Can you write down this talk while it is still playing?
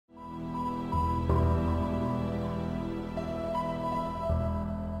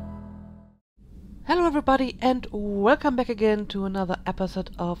Hello everybody and welcome back again to another episode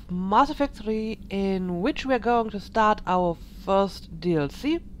of Mass Effect 3 in which we're going to start our first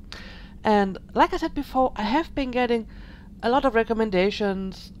DLC. And like I said before, I have been getting a lot of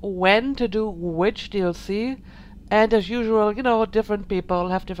recommendations when to do which DLC, and as usual, you know, different people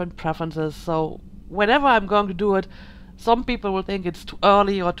have different preferences, so whenever I'm going to do it, some people will think it's too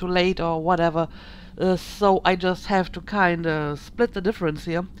early or too late or whatever, so I just have to kinda split the difference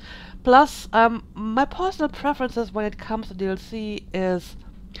here. Plus, my personal preferences when it comes to DLC is,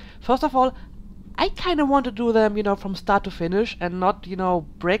 first of all, I kinda want to do them, you know, from start to finish and not, you know,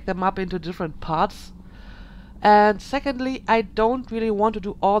 break them up into different parts. And secondly, I don't really want to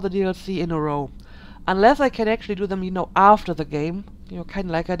do all the DLC in a row. Unless I can actually do them, you know, after the game. You know,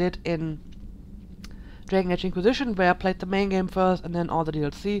 kinda like I did in Dragon Age Inquisition, where I played the main game first and then all the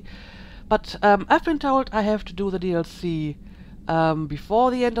DLC. But I've been told I have to do the DLC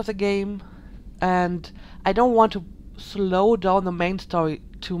before the end of the game, and I don't want to slow down the main story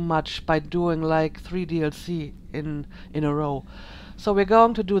too much by doing like 3 DLC in a row. So we're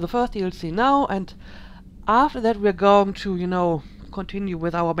going to do the first DLC now, and after that we're going to, you know, continue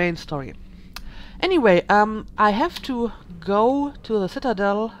with our main story. Anyway, I have to go to the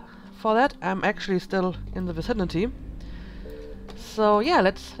Citadel for that. I'm actually still in the vicinity. So yeah,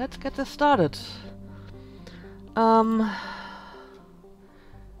 let's get this started.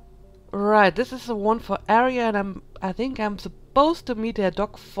 Right, this is the one for area, and I think I'm supposed to meet at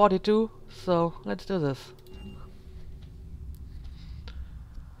Dock 42, so let's do this.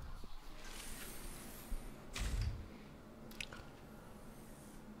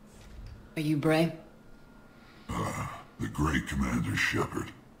 Are you Bray? The great Commander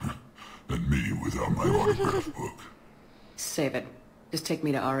Shepard. And me without my autograph book. Save it. Just take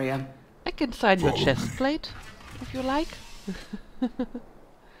me to Aria. I can sign your Follow chest me. plate, if you like.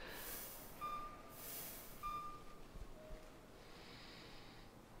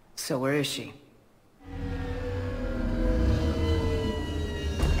 So where is she?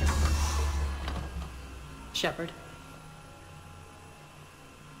 Shepard?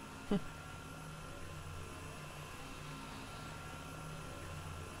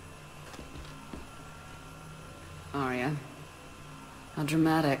 Aria. How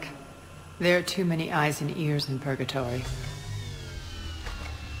dramatic. There are too many eyes and ears in Purgatory.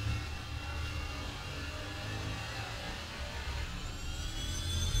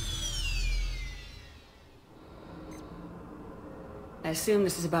 I assume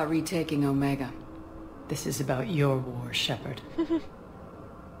this is about retaking Omega. This is about your war, Shepard.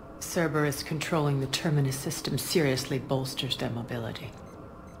 Cerberus controlling the Terminus system seriously bolsters their mobility.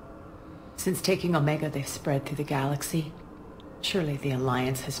 Since taking Omega, they've spread through the galaxy. Surely the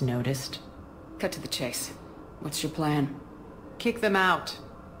Alliance has noticed. Cut to the chase. What's your plan? Kick them out.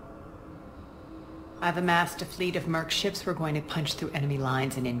 I've amassed a fleet of merc ships. We're going to punch through enemy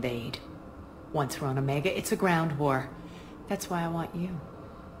lines and invade. Once we're on Omega, it's a ground war. That's why I want you.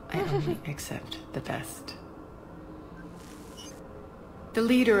 I only accept the best. The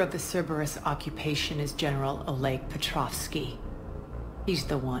leader of the Cerberus occupation is General Oleg Petrovsky. He's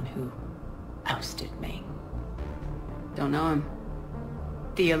the one who ousted me. Don't know him.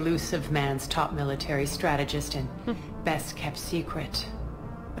 The elusive man's top military strategist and best kept secret.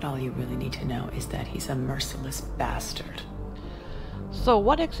 But all you really need to know is that he's a merciless bastard. So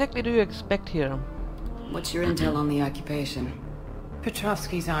what exactly do you expect here? What's your intel on the occupation?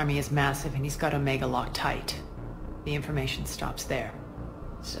 Petrovsky's army is massive and he's got Omega locked tight. The information stops there.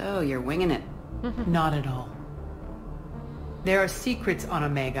 So, you're winging it. Not at all. There are secrets on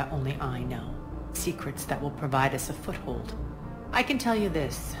Omega only I know. Secrets that will provide us a foothold. I can tell you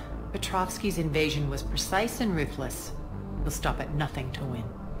this. Petrovsky's invasion was precise and ruthless. He'll stop at nothing to win.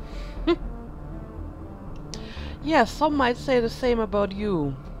 Yeah, some might say the same about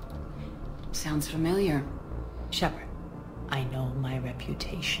you. Sounds familiar. Shepard, I know my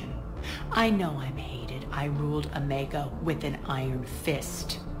reputation. I know I'm hated. I ruled Omega with an iron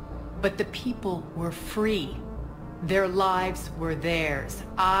fist. But the people were free. Their lives were theirs.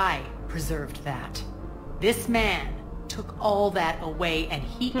 I preserved that. This man took all that away, and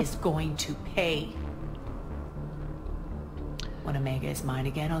he is going to pay. When Omega is mine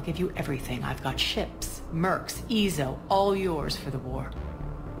again, I'll give you everything. I've got ships, mercs, Ezo, all yours for the war.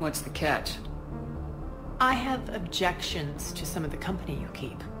 What's the catch? I have objections to some of the company you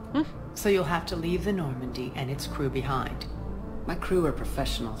keep. So you'll have to leave the Normandy and its crew behind. My crew are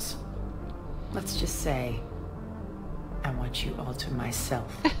professionals. Let's just say, I want you all to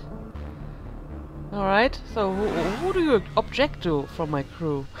myself. Alright, so who do you object to from my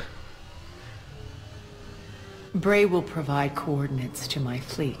crew? Bray will provide coordinates to my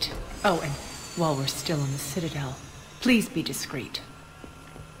fleet. Oh, and while we're still in the Citadel. Please be discreet.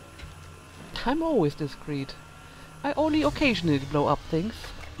 I'm always discreet. I only occasionally blow up things.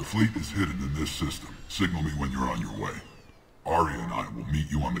 The fleet is hidden in this system. Signal me when you're on your way. Arya and I will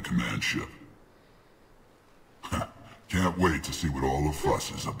meet you on the command ship. Can't wait to see what all the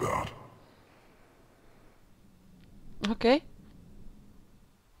fuss is about. Okay.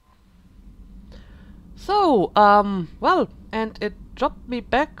 So, well, and it dropped me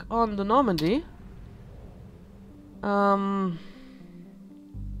back on the Normandy. Oh,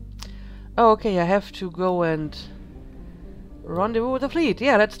 okay, I have to go and rendezvous with the fleet.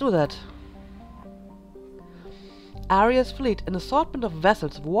 Yeah, let's do that. Arya's fleet, an assortment of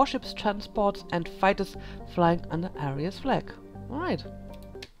vessels, warships, transports, and fighters flying under Arya's flag. Alright.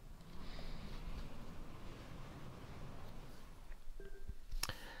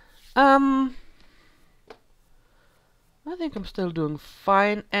 I think I'm still doing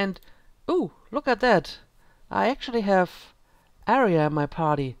fine, and ooh, look at that. I actually have Arya in my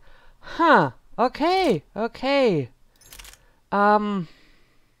party. Huh, okay, okay. I'm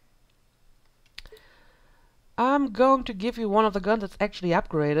going to give you one of the guns that's actually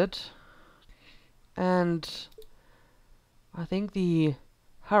upgraded. And I think the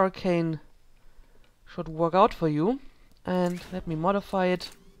Hurricane should work out for you. And let me modify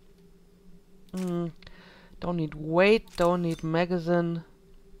it. Don't need weight, don't need magazine.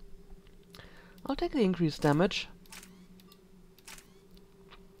 I'll take the increased damage.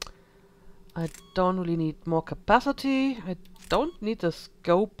 I don't really need more capacity. I don't need the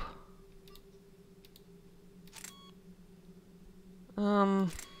scope.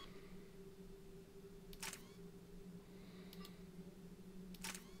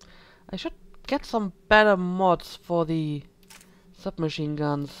 I should get some better mods for the submachine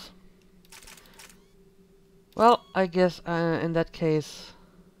guns. Well, I guess in that case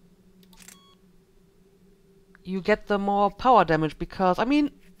you get the more power damage, because I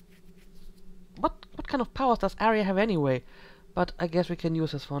mean, what kind of powers does Arya have anyway? But I guess we can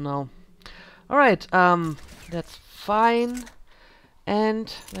use this for now. Alright, that's fine.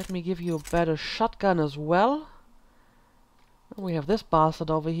 And let me give you a better shotgun as well. We have this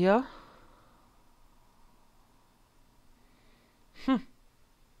bastard over here.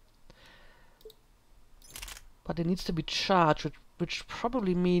 But it needs to be charged, which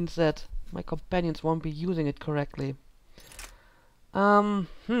probably means that my companions won't be using it correctly. How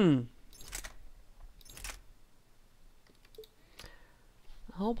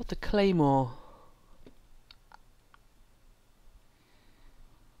about the Claymore?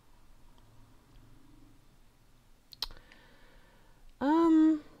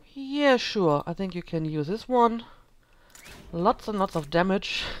 Yeah, sure. I think you can use this one. Lots and lots of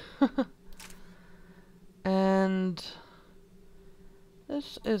damage. And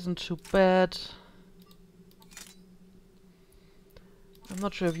this isn't too bad. I'm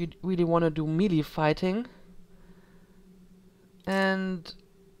not sure if you really want to do melee fighting. And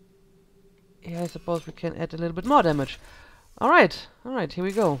yeah, I suppose we can add a little bit more damage. Alright, here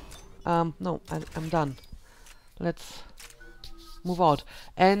we go. No, I'm done. Let's move out.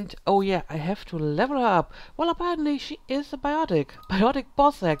 And oh yeah, I have to level her up. Well, apparently she is a biotic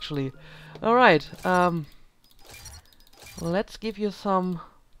boss actually. Alright, let's give you some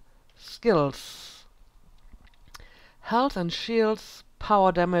skills. Health and shields,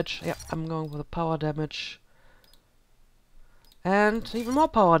 power damage. Yeah, I'm going for the power damage. And even more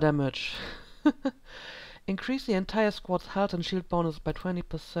power damage. Increase the entire squad's health and shield bonus by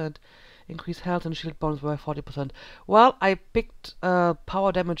 20%. Increase health and shield bonus by 40%. Well, I picked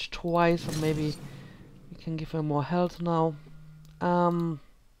power damage twice, and maybe we can give her more health now. Well,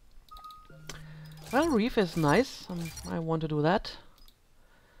 Reef is nice. I want to do that.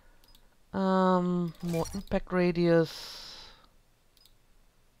 More impact radius.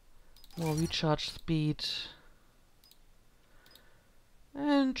 More recharge speed.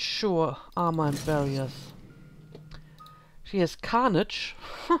 And sure, armor and barriers. She has Carnage.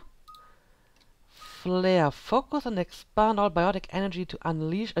 Flare. Focus and expand all biotic energy to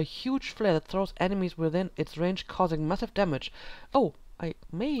unleash a huge flare that throws enemies within its range, causing massive damage. Oh, I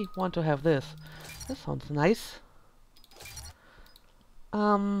may want to have this. This sounds nice.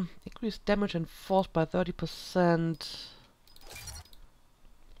 Increase damage and force by 30%.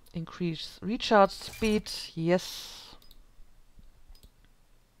 Increase recharge speed. Yes.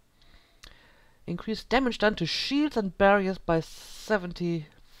 Increase damage done to shields and barriers by 75%.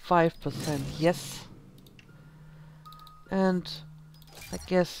 Yes. And I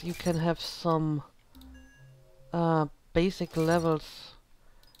guess you can have some basic levels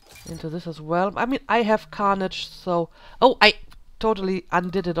into this as well. I mean, I have Carnage, so... Oh, totally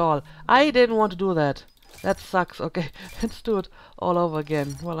undid it all. I didn't want to do that. That sucks. Okay, let's do it all over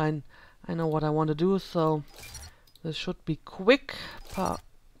again. Well, I know what I want to do, so this should be quick.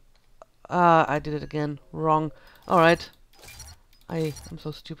 I did it again. Wrong. Alright. I'm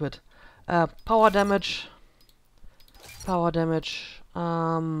so stupid. Power damage. Power damage.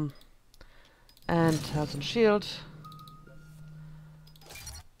 And health and shield.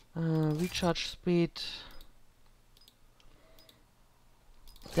 Recharge speed.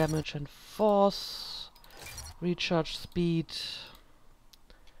 Damage and force. Recharge speed.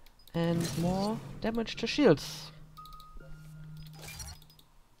 And more damage to shields.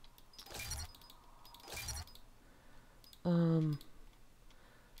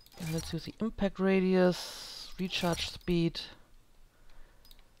 Let's use the impact radius, recharge speed,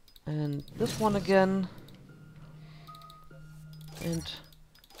 and this one again, and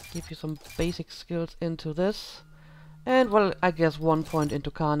give you some basic skills into this, and well, I guess 1 point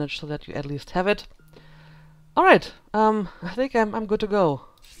into Carnage so that you at least have it. Alright, I think I'm good to go.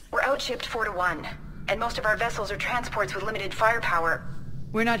 We're outshipped 4-1, and most of our vessels are transports with limited firepower.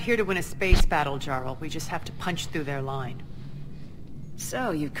 We're not here to win a space battle, Jarl. We just have to punch through their line.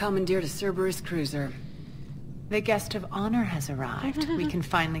 So, you commandeered a Cerberus cruiser. The guest of honor has arrived. We can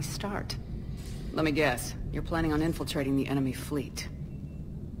finally start. Let me guess, you're planning on infiltrating the enemy fleet.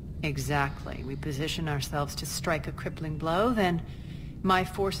 Exactly. We position ourselves to strike a crippling blow, then my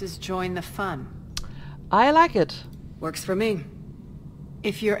forces join the fun. I like it. Works for me.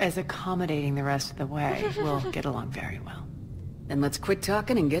 If you're as accommodating the rest of the way, we'll get along very well. Then let's quit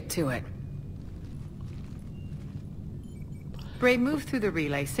talking and get to it. Bray, move through the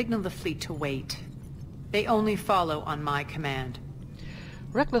relay. Signal the fleet to wait. They only follow on my command.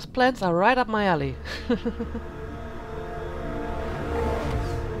 Reckless plans are right up my alley.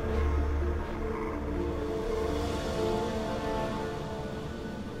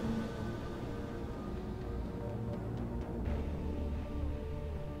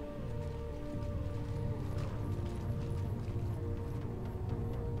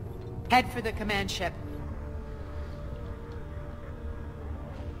 Head for the command ship.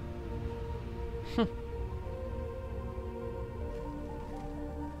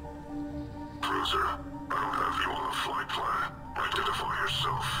 Cruiser, I don't have you on the flight plan. Identify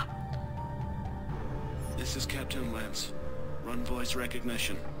yourself. This is Captain Lance. Run voice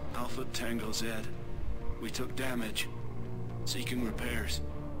recognition. Alpha Tango Z. We took damage. Seeking repairs.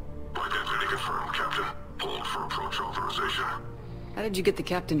 Identity confirmed, Captain. Hold for approach authorization. How did you get the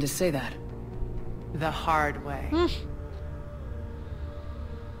captain to say that? The hard way.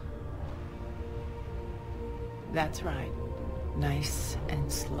 That's right. Nice and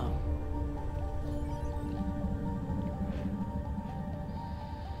slow.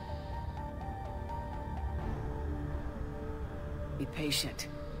 Be patient.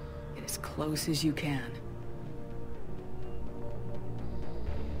 Get as close as you can.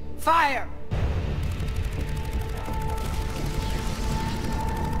 Fire!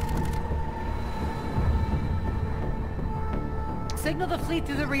 Signal the fleet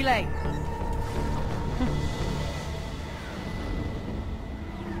through the relay.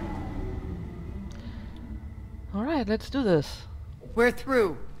 Alright, let's do this. We're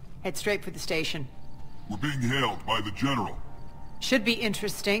through. Head straight for the station. We're being hailed by the General. Should be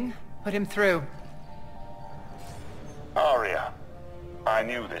interesting. Put him through. Arya, I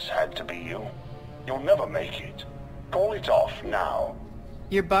knew this had to be you. You'll never make it. Call it off now.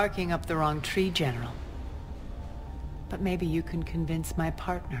 You're barking up the wrong tree, General. But maybe you can convince my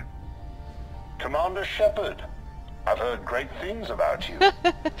partner. Commander Shepard, I've heard great things about you.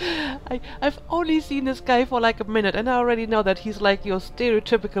 I've only seen this guy for like a minute and I already know that he's like your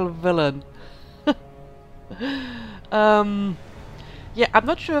stereotypical villain. Yeah, I'm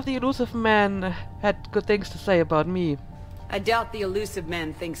not sure if the elusive man had good things to say about me. I doubt the elusive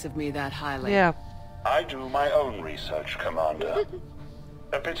man thinks of me that highly. Yeah. I do my own research, Commander.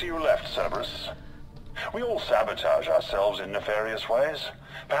 A pity you left, Cerberus. We all sabotage ourselves in nefarious ways.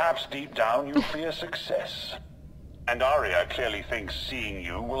 Perhaps deep down you fear success. And Arya clearly thinks seeing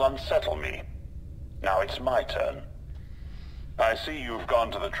you will unsettle me. Now it's my turn. I see you've gone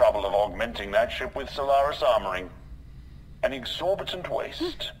to the trouble of augmenting that ship with Solaris armoring. An exorbitant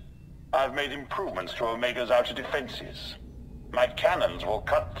waste. I've made improvements to Omega's outer defenses. My cannons will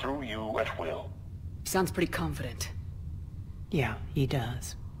cut through you at will. Sounds pretty confident. Yeah, he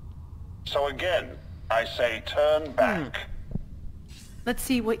does. So again, I say turn back. Let's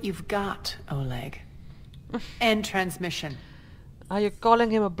see what you've got, Oleg. End transmission. Are you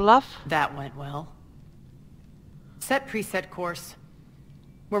calling him a bluff? That went well. Set preset course.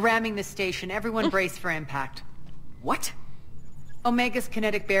 We're ramming the station. Everyone brace for impact. What? Omega's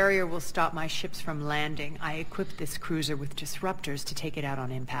kinetic barrier will stop my ships from landing. I equipped this cruiser with disruptors to take it out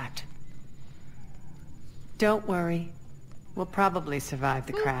on impact. Don't worry. We'll probably survive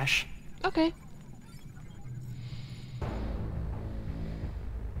the crash. Okay.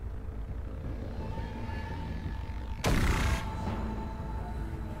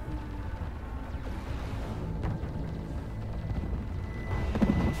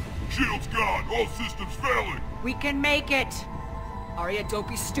 Shield's gone! All systems failing! We can make it! Arya, don't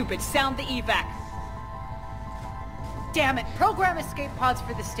be stupid. Sound the evac. Damn it! Program escape pods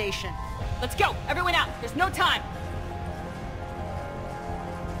for the station. Let's go. Everyone out. There's no time.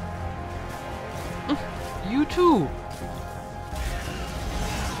 You too.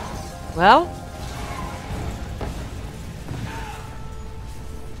 Well?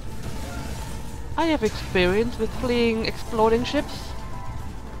 I have experience with fleeing exploding ships.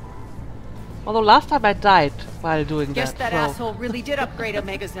 Although last time I died while doing Guess that so. asshole really did upgrade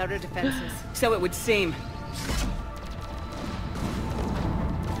Omega's outer defenses. So it would seem.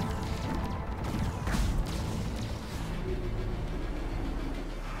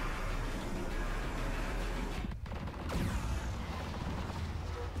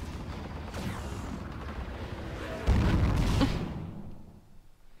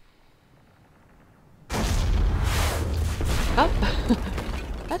 Oh,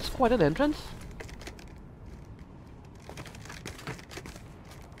 that's quite an entrance.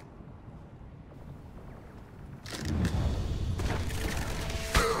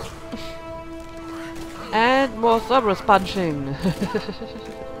 And more Cerberus punching.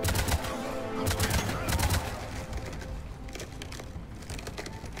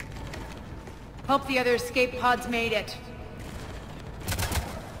 Hope the other escape pods made it.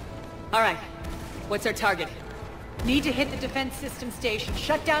 All right. What's our target? Need to hit the defense system station.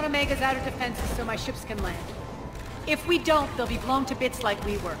 Shut down Omega's outer defenses so my ships can land. If we don't, they'll be blown to bits like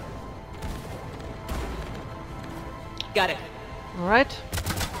we were. Got it. Alright.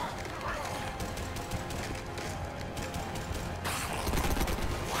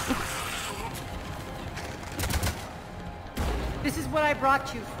 This is what I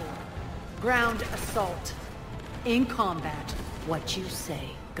brought you for. Ground assault. In combat, what you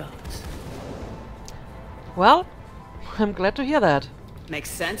say goes. Well, I'm glad to hear that. Makes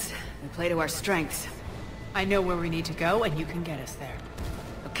sense. We play to our strengths. I know where we need to go, and you can get us there.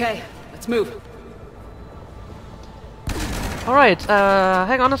 Okay, let's move. Alright,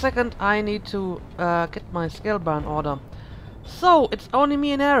 hang on a second. I need to get my skill bar in order. So, it's only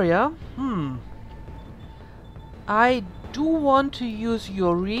me in area. I do want to use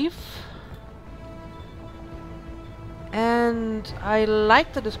your reef. And I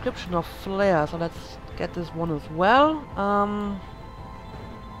like the description of flare, so let's get this one as well.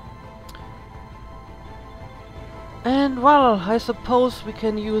 And well, I suppose we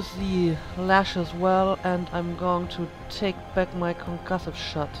can use the lash as well, and I'm going to take back my concussive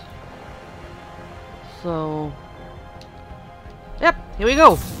shot. So, yep, here we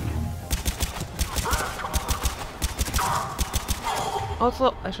go.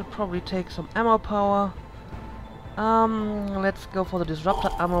 Also, I should probably take some ammo power. Let's go for the disruptor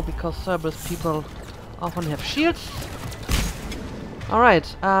ammo because Cerberus people often have shields.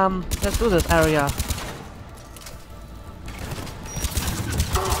 Alright, let's do this area.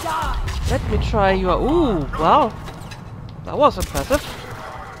 Let me try your... Ooh, well, that was impressive.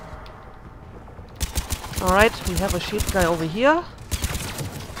 Alright, we have a shield guy over here.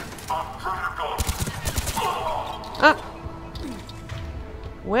 Ah!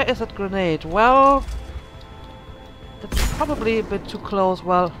 Where is that grenade? Well... that's probably a bit too close.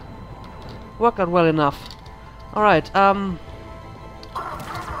 Well, worked out well enough. Alright,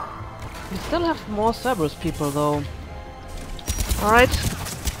 we still have more Cerberus people though. Alright.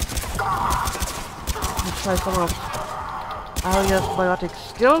 Let me try some of Arya's biotic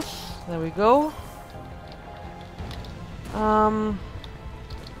skills. There we go.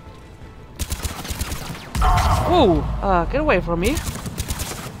 Oh, get away from me.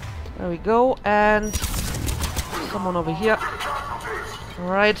 There we go, and someone over here.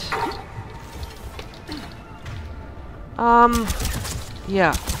 Alright.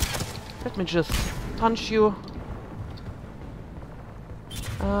 Yeah. Let me just punch you.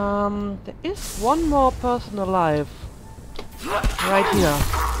 There is one more person alive. Right here.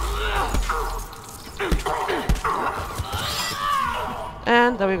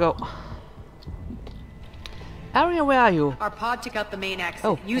 And there we go. Arya, where are you? Our pod took out the main exit.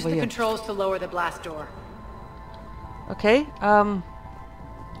 Oh, use over the here. controls to lower the blast door. Okay,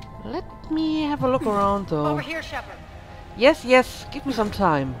 let me have a look around though. Over here, Shepard. Yes, yes, give me some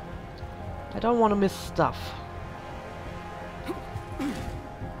time. I don't want to miss stuff.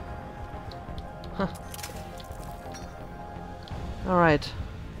 Huh. Alright.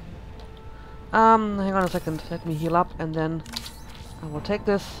 Hang on a second. Let me heal up and then I will take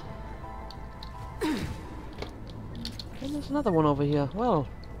this. And there's another one over here. Well.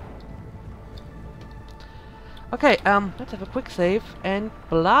 Okay, let's have a quick save and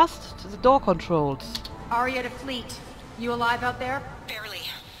blast to the door controls. Aria to Fleet. You alive out there? Barely.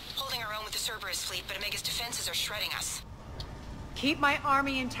 Holding our own with the Cerberus fleet, but Omega's defenses are shredding us. Keep my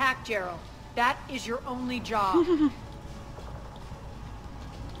army intact, Gerald. That is your only job.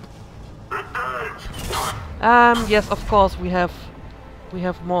 Yes, of course we have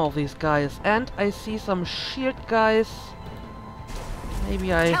more of these guys. And I see some shield guys.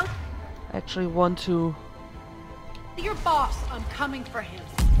 Maybe I actually want to... Your boss, I'm coming for him.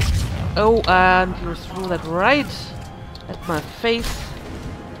 Oh, and you threw that right at my face.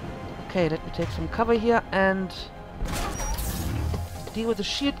 Okay, let me take some cover here and deal with the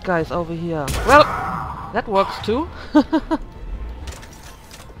shield guys over here. Well, that works too.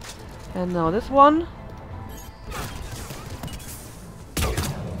 And now this one.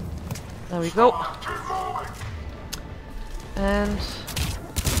 There we go. And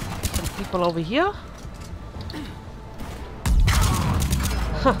some people over here.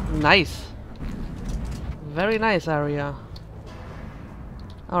 Nice. Very nice area.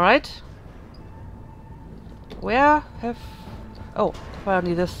 Alright. Where have... Oh,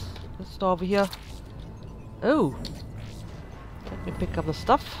 apparently this door over here. Oh. Let me pick up the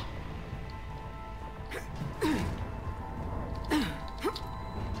stuff.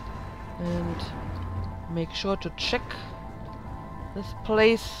 And make sure to check this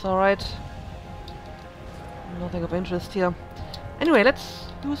place. Alright. Nothing of interest here. Anyway, let's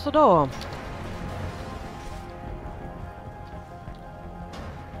use the door.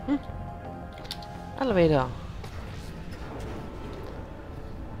 Elevator.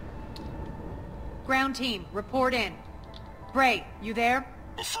 Ground team, report in. Bray, you there?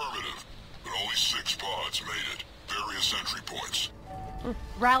 Affirmative, but only 6 pods made it. Various entry points.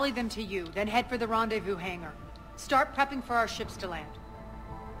 Rally them to you, then head for the rendezvous hangar. Start prepping for our ships to land.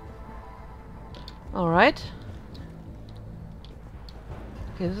 Alright.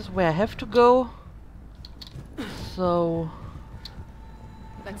 Okay, this is where I have to go. So...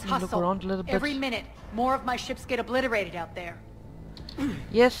 Let's look hustle. around a little bit. Every minute, more of my ships get obliterated out there.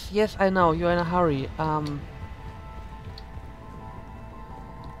 Yes, yes, I know. You're in a hurry.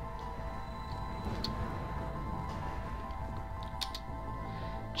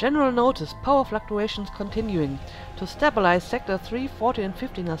 General notice. Power fluctuations continuing. To stabilize, Sector 3, 14 and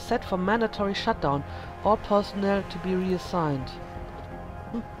 15 are set for mandatory shutdown. All personnel to be reassigned.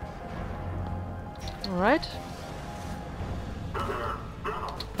 Alright.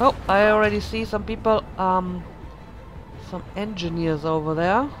 Oh, I already see some people, some engineers over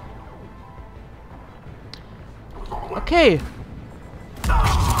there. Okay.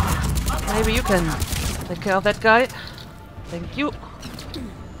 Maybe you can take care of that guy. Thank you.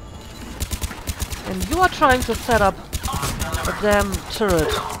 And you are trying to set up a damn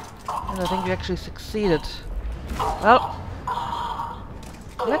turret. And I think you actually succeeded. Well,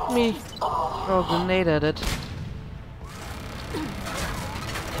 let me throw a grenade at it.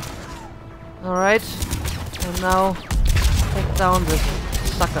 Alright. And now take down this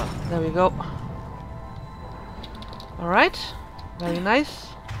sucker. There we go. Alright. Very nice.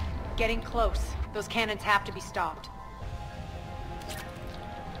 Getting close. Those cannons have to be stopped.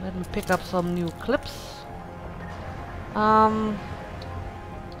 Let me pick up some new clips. Right,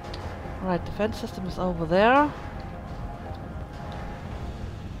 defense system is over there.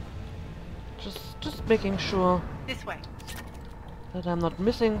 Just making sure This way. that I'm not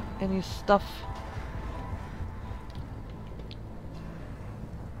missing any stuff.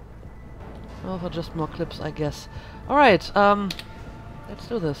 Also just more clips, I guess. Alright, let's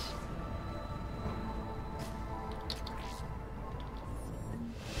do this.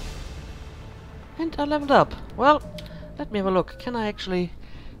 And I leveled up. Well, let me have a look. Can I actually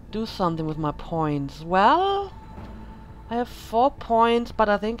do something with my points? Well, I have 4 points, but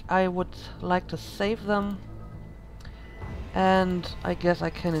I think I would like to save them. And I guess I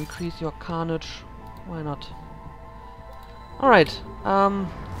can increase your carnage. Why not? Alright,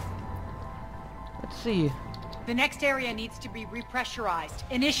 let's see. The next area needs to be repressurized.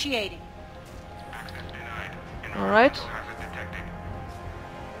 Initiating. Alright.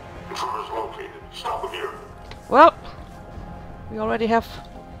 Intruders located. Stop them here. Well, we already have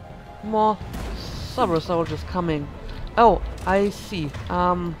more Cerberus soldiers coming. Oh, I see.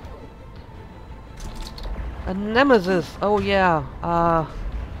 A nemesis. Oh yeah.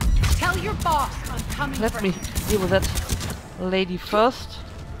 Tell your boss I'm coming Let for me him. deal with that lady first.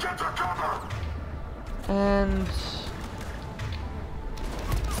 And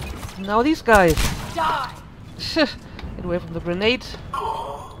now these guys. Die! Get away from the grenade.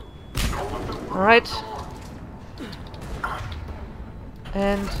 Alright.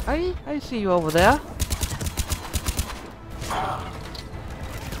 And I see you over there.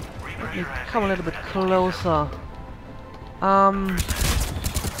 Let me come a little bit closer. Let me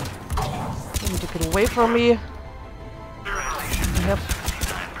take it away from me. We have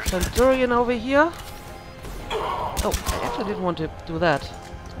Centurion over here. Oh, I actually didn't want to do that.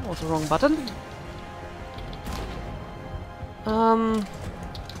 That was the wrong button.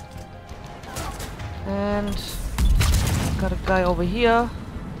 And got a guy over here.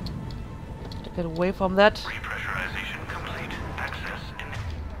 To get away from that. Repressurization complete. Access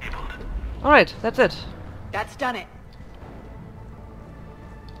enabled. Alright, that's it. That's done it.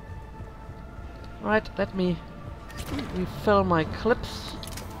 Alright, let me refill my clips.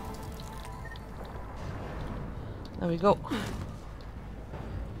 There we go.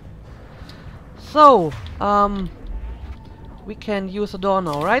 So, we can use the door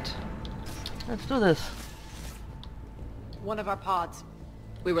now, right? Let's do this. One of our pods.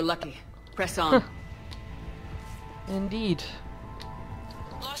 We were lucky. Press on. Indeed.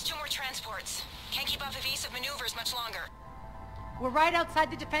 Lost 2 more transports. Can't keep up evasive maneuvers much longer. We're right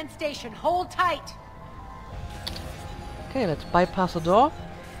outside the defense station. Hold tight. Okay, let's bypass the door.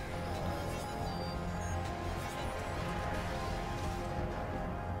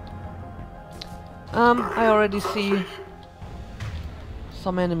 I already see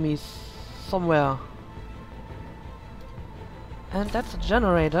some enemies somewhere. And that's a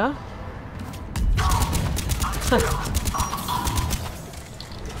generator.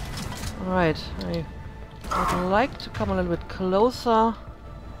 Alright, I would like to come a little bit closer.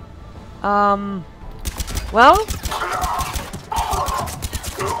 Well,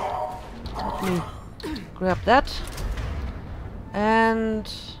 let me grab that.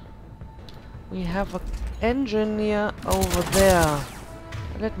 And we have an engineer over there.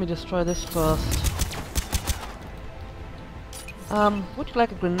 Let me destroy this first. Would you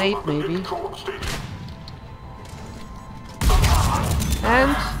like a grenade, maybe?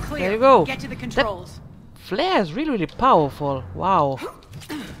 And Clear. there you go. Get to the controls. That flare is really, really powerful. Wow.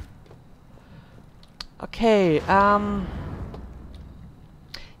 Okay, yeah,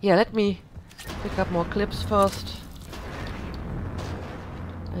 let me pick up more clips first.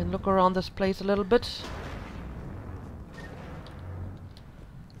 And look around this place a little bit.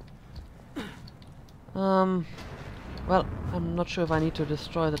 Well, I'm not sure if I need to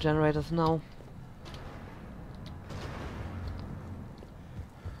destroy the generators now.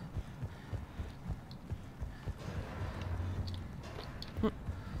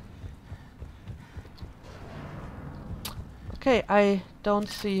 Okay, I don't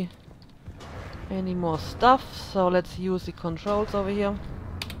see any more stuff, so let's use the controls over here.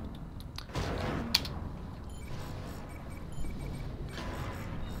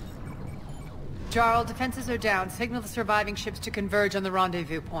 Jarl, defenses are down. Signal the surviving ships to converge on the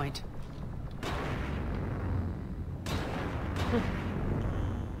rendezvous point.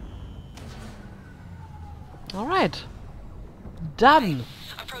 Alright. Done!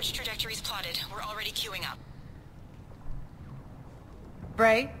 Approach trajectories plotted. We're already queuing up.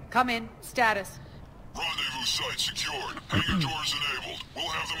 Bray, come in. Status. Rendezvous site secured. Hangar doors enabled. We'll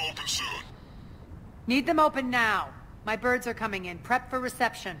have them open soon. Need them open now. My birds are coming in. Prep for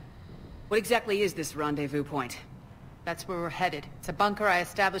reception. What exactly is this rendezvous point? That's where we're headed. It's a bunker I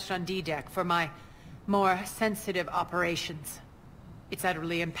established on D-Deck for my more sensitive operations. It's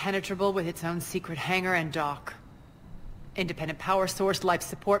utterly impenetrable with its own secret hangar and dock. Independent power source, life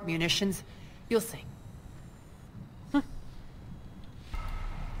support, munitions. You'll see.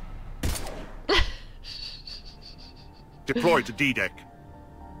 Deploy to D-Deck.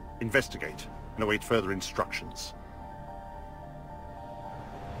 Investigate and await further instructions.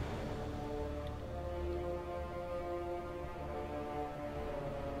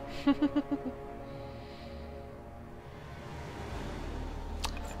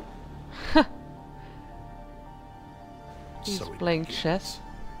 He's So it playing begins. chess?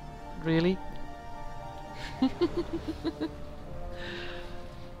 Really?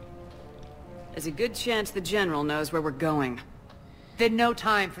 There's a good chance the General knows where we're going. Then no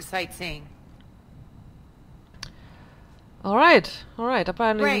time for sightseeing. Alright, alright,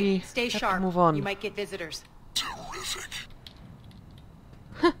 apparently Bray, we stay have sharp. to move on. You might get visitors. Terrific.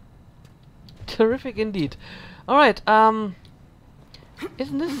 Terrific indeed. Alright,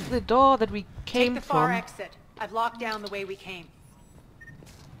 isn't this the door that we came Take the far from? exit. I've locked down the way we came.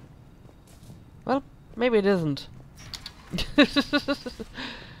 Well, maybe it isn't.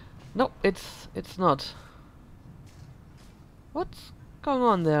 No, it's not. What's going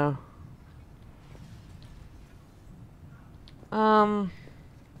on there?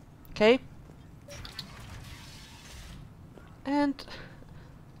 Okay. And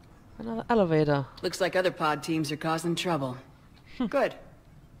another elevator. Looks like other pod teams are causing trouble. Good.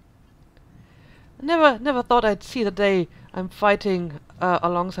 Never thought I'd see the day I'm fighting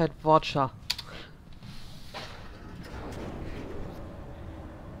alongside Watcher.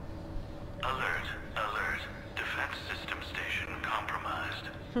 Alert, alert. Defense system station compromised.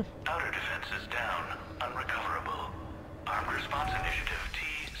 Outer defenses down, unrecoverable. Armed response initiative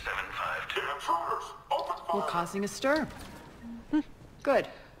T-752. Intruders! Open We're causing a stir. Good.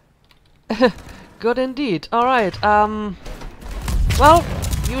 Good indeed. Alright, well,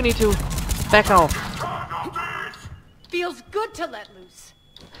 you need to back off. Feels good to let loose.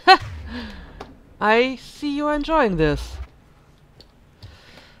 I see you're enjoying this.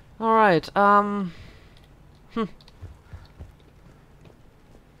 Alright, Let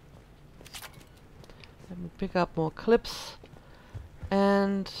me pick up more clips.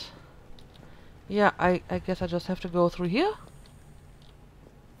 And yeah, I guess I just have to go through here.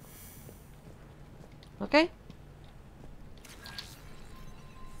 Okay.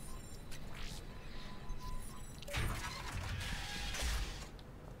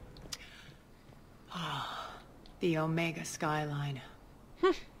 The Omega skyline.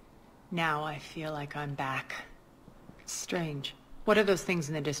 Now I feel like I'm back. Strange. What are those things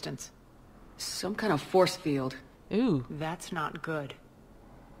in the distance? Some kind of force field. Ooh. That's not good.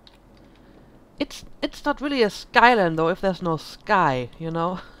 It's not really a skyline though if there's no sky, you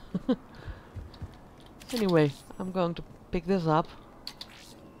know? Anyway, I'm going to pick this up.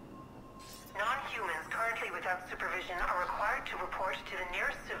 Non-humans currently without supervision are required to report to the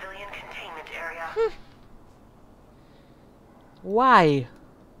nearest civilian containment area. Why?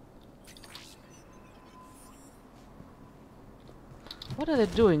 What are they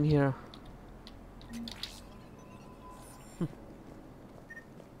doing here?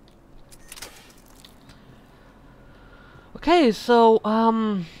 Okay, so,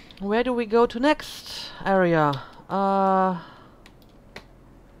 where do we go to next area? Somewhere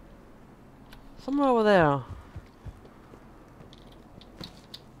over there.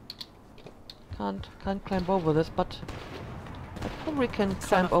 Can't climb over this, but I probably can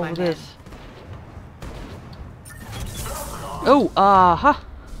climb over this. Oh, aha!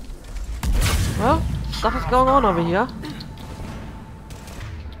 Well, stuff is going on over here.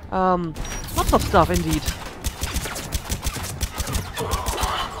 Lots of stuff indeed.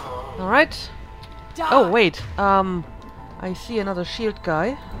 Alright. Oh, wait. I see another shield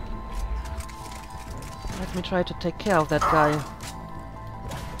guy. Let me try to take care of that guy.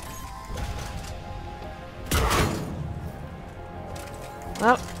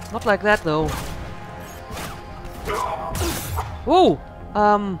 Well, not like that though. Whoa!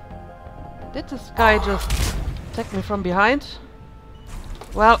 Did this guy just attack me from behind?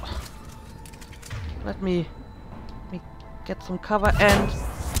 Well, let me get some cover and...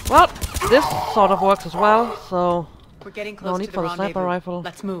 Well, this sort of works as well, so... We're getting close no need to the for the sniper rendezvous. rifle.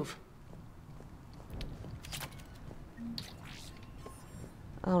 Let's move.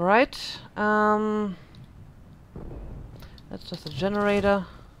 Alright, that's just a generator.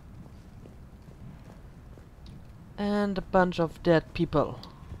 And a bunch of dead people.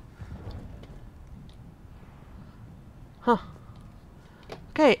 Huh.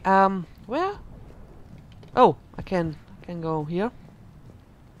 Okay, where? Oh, I can go here.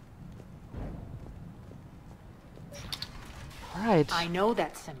 Right. I know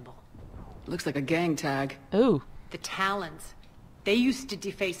that symbol. Looks like a gang tag. Oh. The Talons. They used to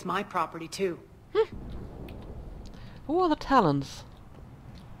deface my property too. Who are the Talons?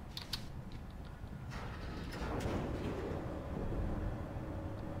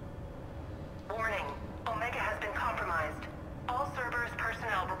 Warning. Omega has been compromised. All Cerberus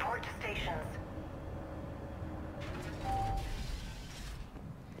personnel report to stations.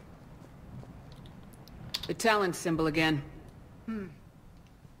 The Talon symbol again.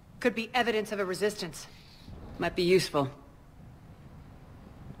 Could be evidence of a resistance. Might be useful.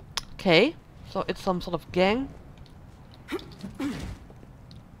 Okay, so it's some sort of gang.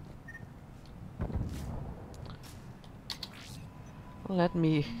 Let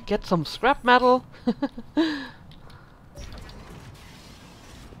me get some scrap metal.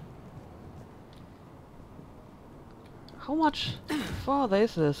 How much farther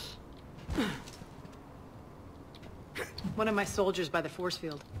is this? One of my soldiers by the force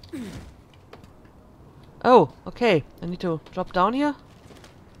field. Oh, okay. I need to drop down here?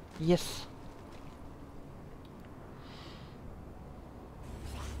 Yes.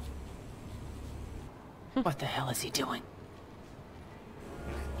 What the hell is he doing?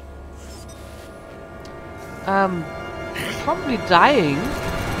 Probably dying.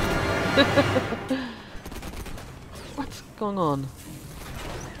 What's going on?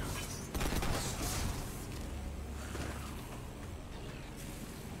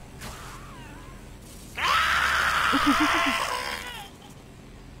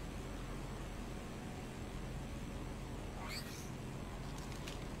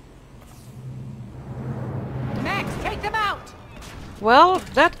 Max, take them out! Well,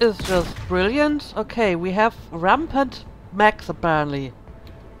 that is just brilliant. Okay, we have rampant mechs apparently.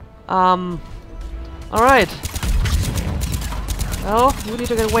 Alright. Well, we need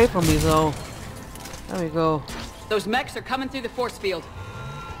to get away from these though. There we go. Those mechs are coming through the force field.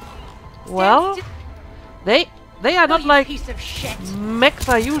 Well, they are not like piece of shit. mechs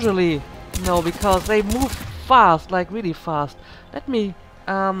are usually. No, because they move fast, like really fast. Let me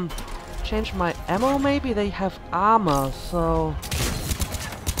change my ammo maybe? They have armor, so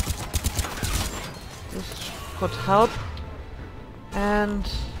this could help. And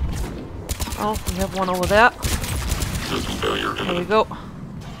oh, we have one over there. There we go.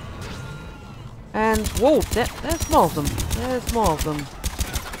 And whoa, there's more of them. There's more of them.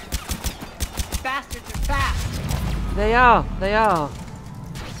 Bastards are fast. They are. They are.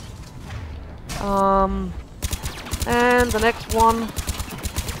 And the next one.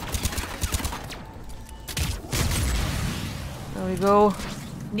 There we go.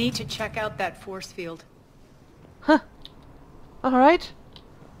 Need to check out that force field. Huh. Alright.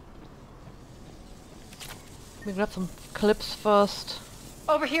 We got some clips first.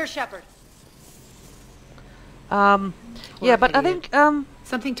 Over here, Shepard. Yeah, but I think,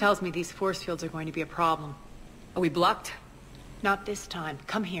 Something tells me these force fields are going to be a problem. Are we blocked? Not this time.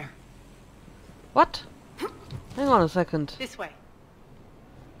 Come here. what? Hang on a second. This way.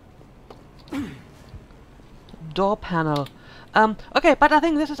 Door panel. Okay, but I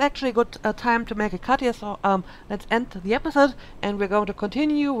think this is actually a good time to make a cut here, so let's end the episode, and we're going to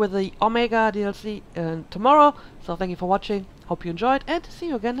continue with the Omega DLC tomorrow. So thank you for watching, hope you enjoyed, and see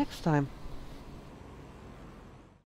you again next time.